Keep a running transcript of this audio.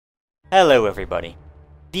Hello everybody.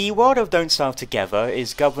 The world of Don't Starve Together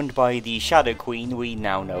is governed by the Shadow Queen we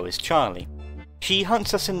now know as Charlie. She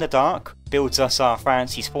hunts us in the dark, builds us our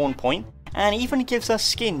fancy spawn point, and even gives us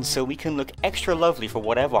skin so we can look extra lovely for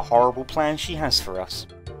whatever horrible plans she has for us.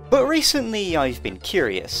 But recently I've been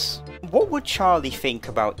curious. What would Charlie think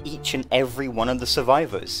about each and every one of the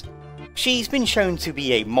survivors? She's been shown to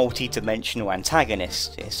be a multi-dimensional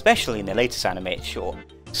antagonist, especially in the latest animated short,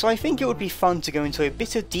 so I think it would be fun to go into a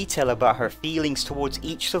bit of detail about her feelings towards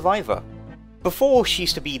each survivor. Before, she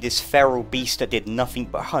used to be this feral beast that did nothing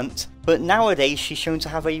but hunt, but nowadays she's shown to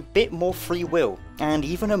have a bit more free will, and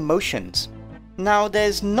even emotions. Now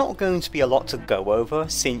there's not going to be a lot to go over,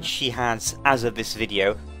 since she has, as of this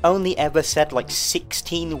video, only ever said like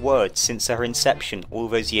 16 words since her inception all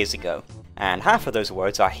those years ago, and half of those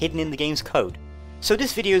words are hidden in the game's code. So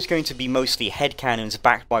this video is going to be mostly headcanons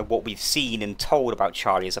backed by what we've seen and told about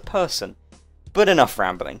Charlie as a person. But enough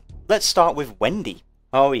rambling. Let's start with Wendy.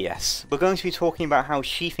 Oh yes, we're going to be talking about how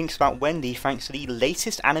she thinks about Wendy thanks to the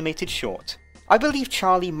latest animated short. I believe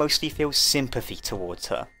Charlie mostly feels sympathy towards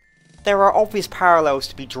her. There are obvious parallels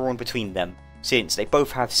to be drawn between them, since they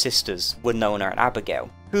both have sisters, Winona and Abigail,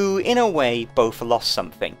 who in a way both lost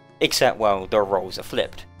something, except well, their roles are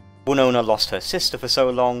flipped. Winona lost her sister for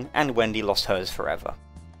so long, and Wendy lost hers forever.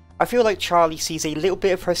 I feel like Charlie sees a little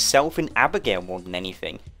bit of herself in Abigail more than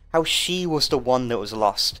anything, how she was the one that was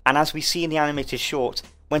lost, and as we see in the animated short,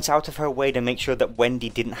 went out of her way to make sure that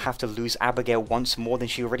Wendy didn't have to lose Abigail once more than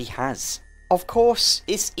she already has. Of course,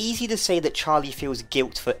 it's easy to say that Charlie feels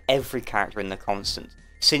guilt for every character in The Constant,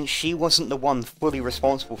 since she wasn't the one fully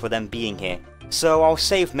responsible for them being here, so I'll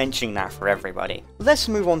save mentioning that for everybody. Let's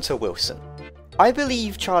move on to Wilson. I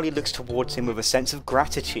believe Charlie looks towards him with a sense of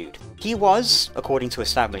gratitude. He was, according to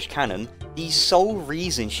established canon, the sole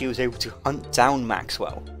reason she was able to hunt down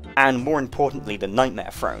Maxwell, and more importantly the Nightmare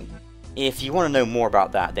Throne. If you want to know more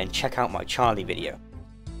about that, then check out my Charlie video.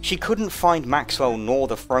 She couldn't find Maxwell nor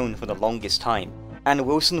the throne for the longest time, and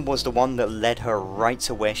Wilson was the one that led her right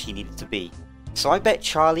to where she needed to be. So I bet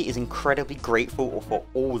Charlie is incredibly grateful for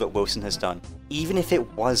all that Wilson has done, even if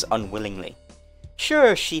it was unwillingly.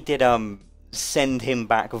 Sure, she did send him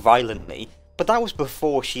back violently, but that was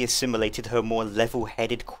before she assimilated her more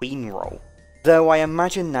level-headed queen role. Though I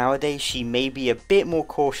imagine nowadays she may be a bit more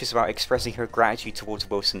cautious about expressing her gratitude towards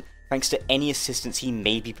Wilson thanks to any assistance he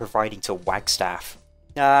may be providing to Wagstaff.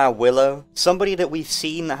 Ah, Willow, somebody that we've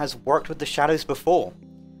seen that has worked with the Shadows before.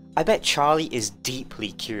 I bet Charlie is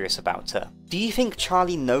deeply curious about her. Do you think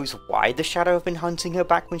Charlie knows why the Shadow have been hunting her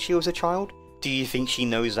back when she was a child? Do you think she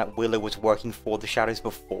knows that Willow was working for the Shadows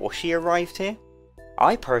before she arrived here?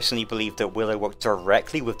 I personally believe that Willow worked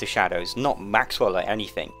directly with the Shadows, not Maxwell or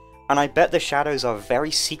anything, and I bet the Shadows are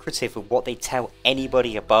very secretive with what they tell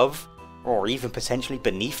anybody above, or even potentially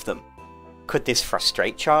beneath them. Could this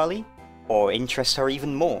frustrate Charlie? Or interest her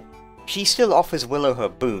even more? She still offers Willow her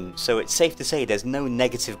boon, so it's safe to say there's no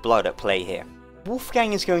negative blood at play here.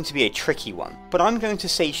 Wolfgang is going to be a tricky one, but I'm going to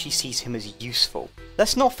say she sees him as useful.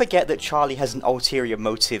 Let's not forget that Charlie has an ulterior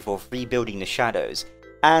motive of rebuilding the Shadows,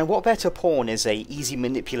 and what better pawn is a easy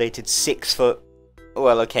manipulated 6 foot,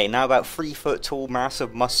 well okay, now about 3 foot tall mass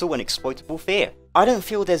of muscle and exploitable fear. I don't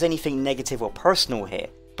feel there's anything negative or personal here,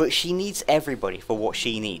 but she needs everybody for what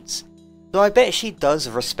she needs. Though I bet she does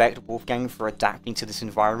respect Wolfgang for adapting to this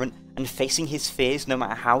environment and facing his fears no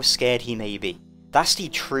matter how scared he may be. That's the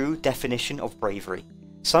true definition of bravery,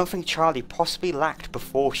 something Charlie possibly lacked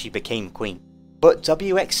before she became queen. But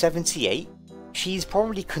WX-78? She's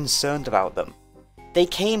probably concerned about them. They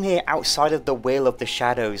came here outside of the will of the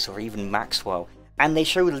Shadows or even Maxwell, and they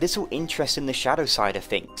show little interest in the Shadow side of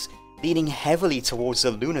things, leaning heavily towards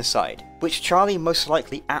the Lunar side, which Charlie most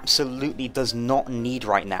likely absolutely does not need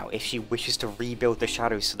right now if she wishes to rebuild the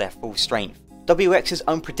Shadows to their full strength. WX's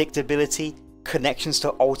unpredictability, connections to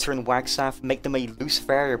Alter and Wagstaff make them a loose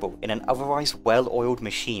variable in an otherwise well-oiled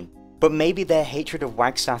machine. But maybe their hatred of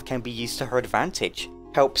Wagstaff can be used to her advantage,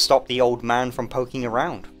 help stop the old man from poking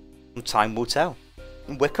around. Time will tell.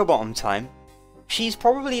 Wickerbottom time. She's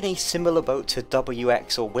probably in a similar boat to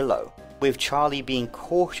WX or Willow, with Charlie being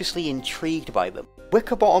cautiously intrigued by them.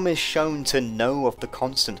 Wickerbottom is shown to know of the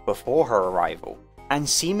Constant before her arrival, and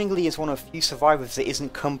seemingly is one of few survivors that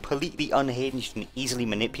isn't completely unhinged and easily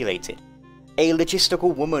manipulated. A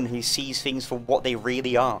logistical woman who sees things for what they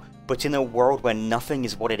really are, but in a world where nothing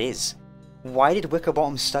is what it is. Why did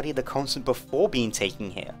Wickerbottom study the Constant before being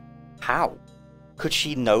taken here? How? Could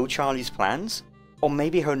she know Charlie's plans? Or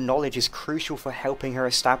maybe her knowledge is crucial for helping her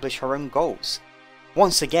establish her own goals?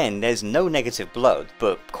 Once again, there's no negative blood,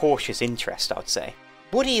 but cautious interest, I'd say.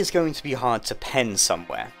 Woody is going to be hard to pen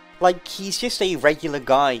somewhere. Like, he's just a regular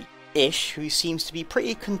guy Ish, who seems to be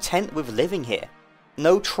pretty content with living here.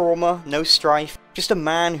 No trauma, no strife, just a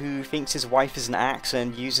man who thinks his wife is an axe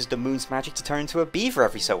and uses the moon's magic to turn into a beaver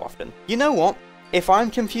every so often. You know what? If I'm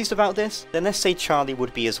confused about this, then let's say Charlie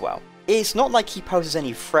would be as well. It's not like he poses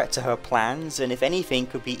any threat to her plans, and if anything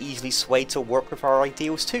could be easily swayed to work with her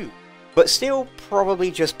ideals too. But still,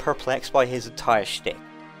 probably just perplexed by his entire shtick.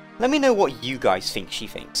 Let me know what you guys think she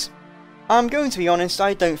thinks. I'm going to be honest,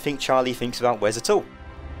 I don't think Charlie thinks about Wes at all.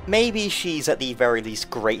 Maybe she's at the very least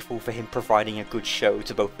grateful for him providing a good show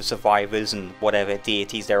to both the survivors and whatever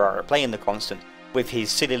deities there are at play in the Constant, with his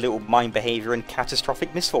silly little mind behaviour and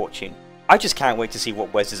catastrophic misfortune. I just can't wait to see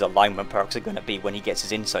what Wes's alignment perks are going to be when he gets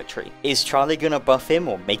his insight tree. Is Charlie going to buff him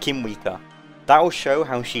or make him weaker? That'll show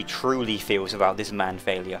how she truly feels about this man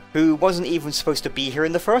failure, who wasn't even supposed to be here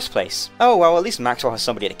in the first place. Oh well, at least Maxwell has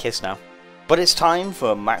somebody to kiss now. But it's time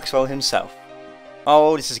for Maxwell himself.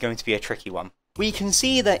 Oh, this is going to be a tricky one. We can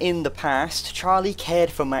see that in the past, Charlie cared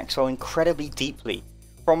for Maxwell incredibly deeply,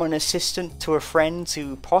 from an assistant to a friend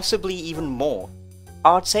to possibly even more.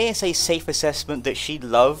 I'd say it's a safe assessment that she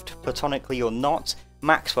loved, platonically or not,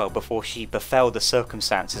 Maxwell before she befell the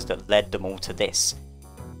circumstances that led them all to this.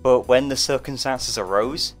 But when the circumstances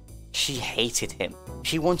arose, she hated him.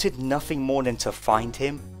 She wanted nothing more than to find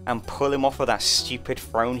him and pull him off of that stupid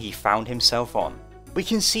throne he found himself on. We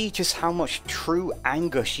can see just how much true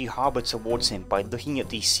anger she harboured towards him by looking at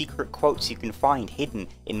the secret quotes you can find hidden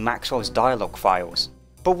in Maxwell's dialogue files.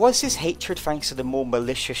 But was this hatred thanks to the more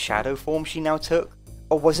malicious shadow form she now took?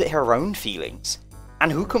 Or was it her own feelings?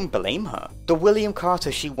 And who can blame her? The William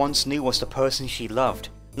Carter she once knew was the person she loved,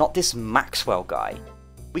 not this Maxwell guy.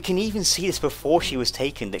 We can even see this before she was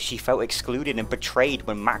taken, that she felt excluded and betrayed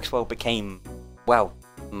when Maxwell became, well,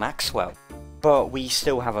 Maxwell. But we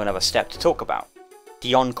still have another step to talk about.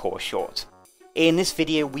 The encore short. In this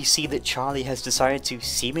video we see that Charlie has decided to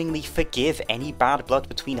seemingly forgive any bad blood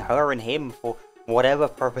between her and him for whatever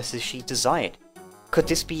purposes she desired. Could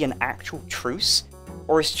this be an actual truce?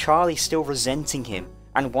 Or is Charlie still resenting him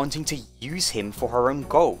and wanting to use him for her own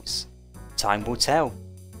goals? Time will tell.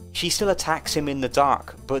 She still attacks him in the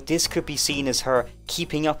dark, but this could be seen as her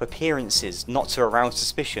keeping up appearances not to arouse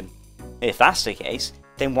suspicion. If that's the case,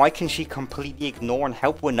 then why can she completely ignore and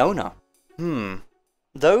help Winona?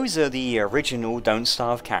 Those are the original Don't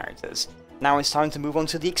Starve characters. Now it's time to move on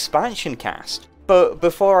to the expansion cast. But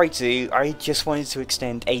before I do, I just wanted to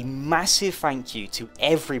extend a massive thank you to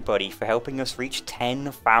everybody for helping us reach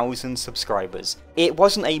 10,000 subscribers. It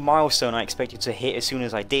wasn't a milestone I expected to hit as soon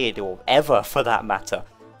as I did, or ever for that matter,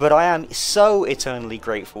 but I am so eternally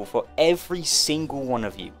grateful for every single one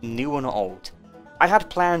of you, new and old. I had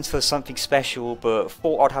plans for something special, but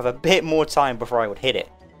thought I'd have a bit more time before I would hit it.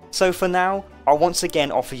 So for now, I'll once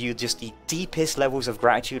again offer you just the deepest levels of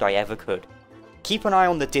gratitude I ever could. Keep an eye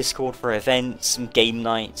on the Discord for events, game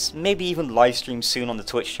nights, maybe even live streams soon on the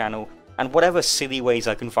Twitch channel, and whatever silly ways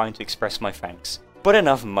I can find to express my thanks. But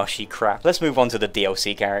enough mushy crap, let's move on to the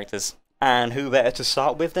DLC characters. And who better to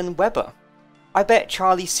start with than Weber? I bet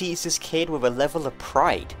Charlie sees this kid with a level of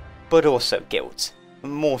pride, but also guilt,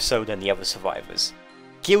 more so than the other survivors.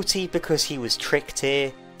 Guilty because he was tricked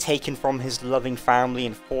here, taken from his loving family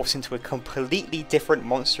and forced into a completely different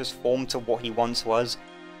monstrous form to what he once was,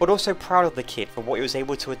 but also proud of the kid for what he was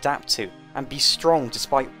able to adapt to and be strong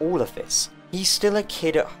despite all of this. He's still a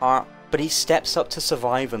kid at heart, but he steps up to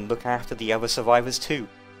survive and look after the other survivors too,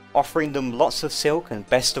 offering them lots of silk and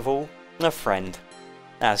best of all, a friend.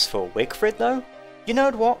 As for Wigfrid though, you know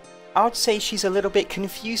what, I'd say she's a little bit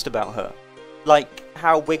confused about her. Like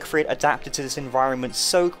how Wigfrid adapted to this environment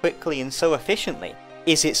so quickly and so efficiently.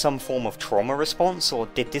 Is it some form of trauma response, or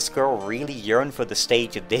did this girl really yearn for the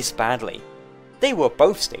stage this badly? They were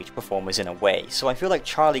both stage performers in a way, so I feel like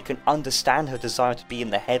Charlie can understand her desire to be in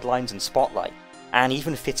the headlines and spotlight, and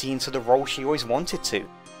even fitting into the role she always wanted to.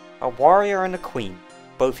 A warrior and a queen,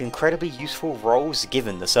 both incredibly useful roles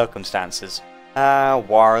given the circumstances.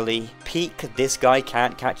 Warley, peak this guy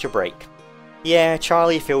can't catch a break. Yeah,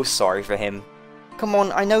 Charlie feels sorry for him. Come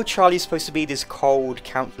on, I know Charlie's supposed to be this cold,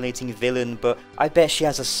 calculating villain, but I bet she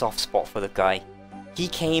has a soft spot for the guy. He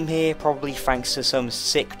came here probably thanks to some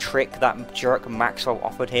sick trick that jerk Maxwell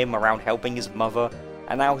offered him around helping his mother,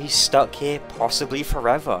 and now he's stuck here, possibly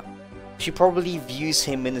forever. She probably views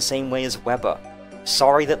him in the same way as Weber.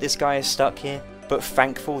 Sorry that this guy is stuck here, but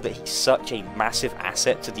thankful that he's such a massive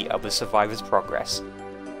asset to the other survivors' progress.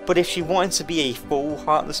 But if she wanted to be a full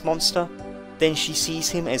heartless monster, then she sees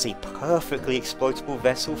him as a perfectly exploitable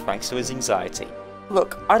vessel thanks to his anxiety.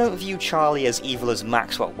 Look, I don't view Charlie as evil as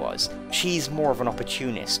Maxwell was, she's more of an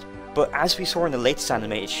opportunist, but as we saw in the latest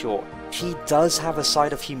animated short, she does have a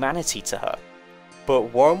side of humanity to her.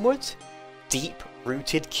 But Wormwood?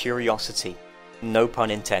 Deep-rooted curiosity. No pun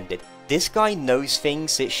intended. This guy knows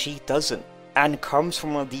things that she doesn't, and comes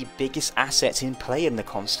from one of the biggest assets in play in the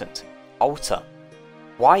Constant, Alter.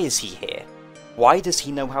 Why is he here? Why does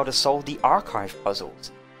he know how to solve the archive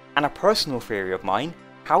puzzles? And a personal theory of mine,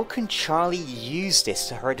 how can Charlie use this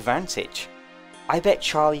to her advantage? I bet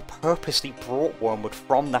Charlie purposely brought Wormwood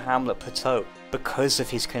from the Hamlet Plateau because of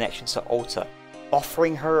his connections to Alter,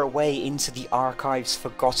 offering her a way into the archive's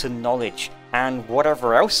forgotten knowledge, and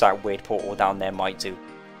whatever else that weird portal down there might do.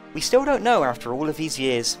 We still don't know after all of these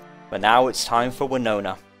years, but now it's time for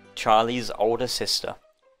Winona, Charlie's older sister.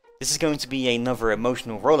 This is going to be another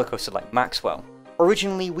emotional rollercoaster like Maxwell.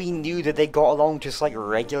 Originally we knew that they got along just like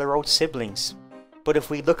regular old siblings, but if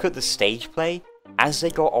we look at the stage play, as they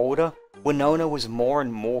got older, Winona was more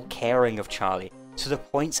and more caring of Charlie, to the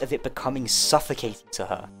point of it becoming suffocating to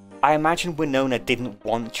her. I imagine Winona didn't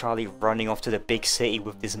want Charlie running off to the big city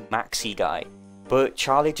with this Maxi guy, but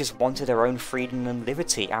Charlie just wanted her own freedom and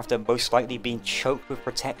liberty after most likely being choked with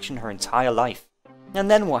protection her entire life.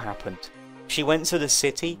 And then what happened? She went to the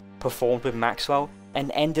city, performed with Maxwell,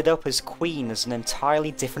 and ended up as queen as an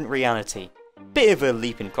entirely different reality. Bit of a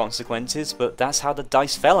leap in consequences, but that's how the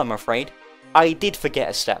dice fell, I'm afraid. I did forget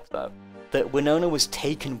a step though, that Winona was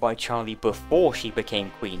taken by Charlie before she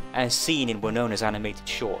became queen, as seen in Winona's animated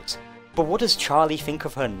short. But what does Charlie think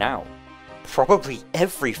of her now? Probably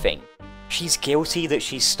everything. She's guilty that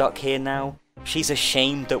she's stuck here now, she's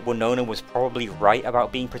ashamed that Winona was probably right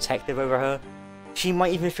about being protective over her. She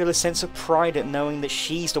might even feel a sense of pride at knowing that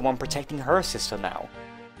she's the one protecting her sister now.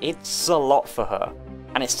 It's a lot for her,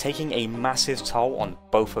 and it's taking a massive toll on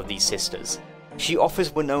both of these sisters. She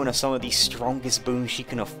offers Winona some of the strongest boons she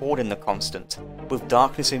can afford in the Constant, with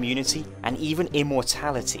darkness immunity and even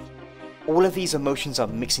immortality. All of these emotions are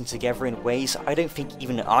mixing together in ways I don't think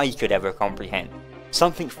even I could ever comprehend.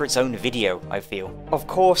 Something for its own video, I feel. Of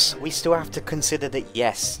course, we still have to consider that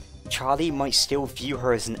yes, Charlie might still view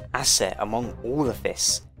her as an asset among all of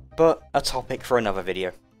this, but a topic for another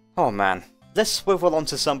video. Oh man, let's swivel on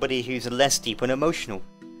to somebody who's less deep and emotional.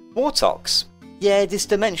 Wartox. Yeah, this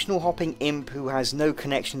dimensional hopping imp who has no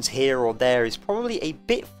connections here or there is probably a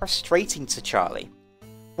bit frustrating to Charlie.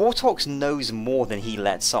 Wartox knows more than he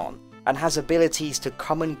lets on, and has abilities to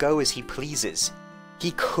come and go as he pleases. He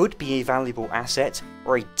could be a valuable asset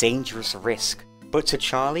or a dangerous risk, but to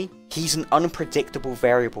Charlie, he's an unpredictable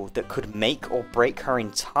variable that could make or break her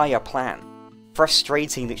entire plan.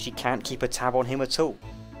 Frustrating that she can't keep a tab on him at all.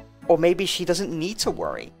 Or maybe she doesn't need to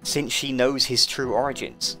worry, since she knows his true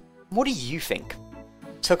origins. What do you think?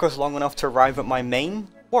 Took us long enough to arrive at my main?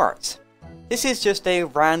 What? This is just a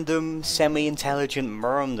random, semi-intelligent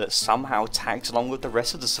merm that somehow tags along with the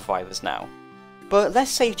rest of the survivors now. But let's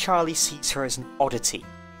say Charlie sees her as an oddity,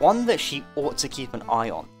 one that she ought to keep an eye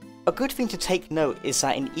on. A good thing to take note is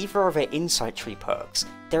that in either of her insight tree perks,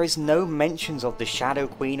 there is no mentions of the Shadow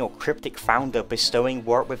Queen or Cryptic Founder bestowing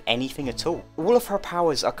work with anything at all. All of her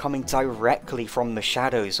powers are coming directly from the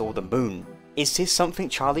shadows or the moon. Is this something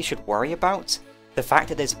Charlie should worry about? The fact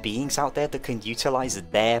that there's beings out there that can utilize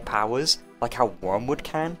their powers, like how Wormwood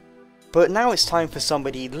can? But now it's time for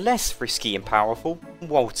somebody less risky and powerful,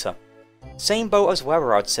 Walter. Same boat as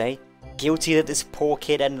Weber, I'd say. Guilty that this poor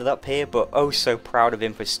kid ended up here, but oh so proud of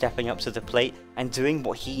him for stepping up to the plate and doing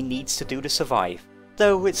what he needs to do to survive.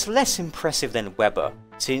 Though it's less impressive than Weber,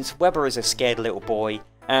 since Weber is a scared little boy,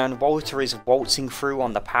 and Walter is waltzing through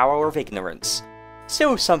on the power of ignorance.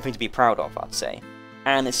 Still something to be proud of, I'd say,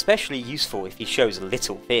 and especially useful if he shows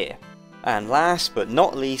little fear. And last but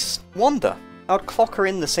not least, Wanda. I'd clock her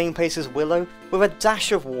in the same place as Willow, with a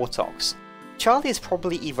dash of Wartox. Charlie is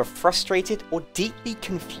probably either frustrated or deeply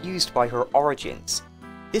confused by her origins.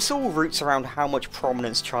 This all roots around how much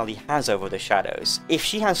prominence Charlie has over the shadows. If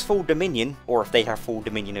she has full dominion, or if they have full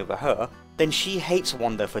dominion over her, then she hates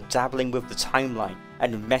Wanda for dabbling with the timeline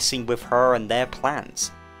and messing with her and their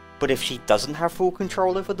plans. But if she doesn't have full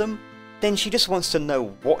control over them, then she just wants to know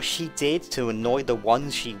what she did to annoy the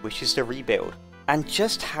ones she wishes to rebuild, and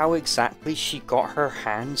just how exactly she got her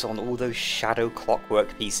hands on all those shadow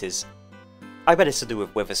clockwork pieces. I bet it's to do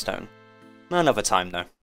with Witherstone. Another time though.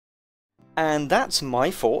 And that's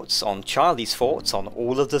my thoughts on Charlie's thoughts on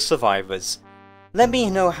all of the survivors. Let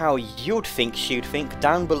me know how you'd think she'd think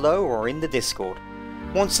down below or in the Discord.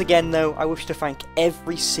 Once again though, I wish to thank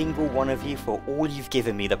every single one of you for all you've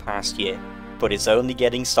given me the past year, but it's only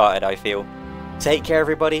getting started I feel. Take care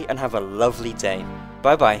everybody and have a lovely day.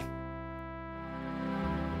 Bye bye.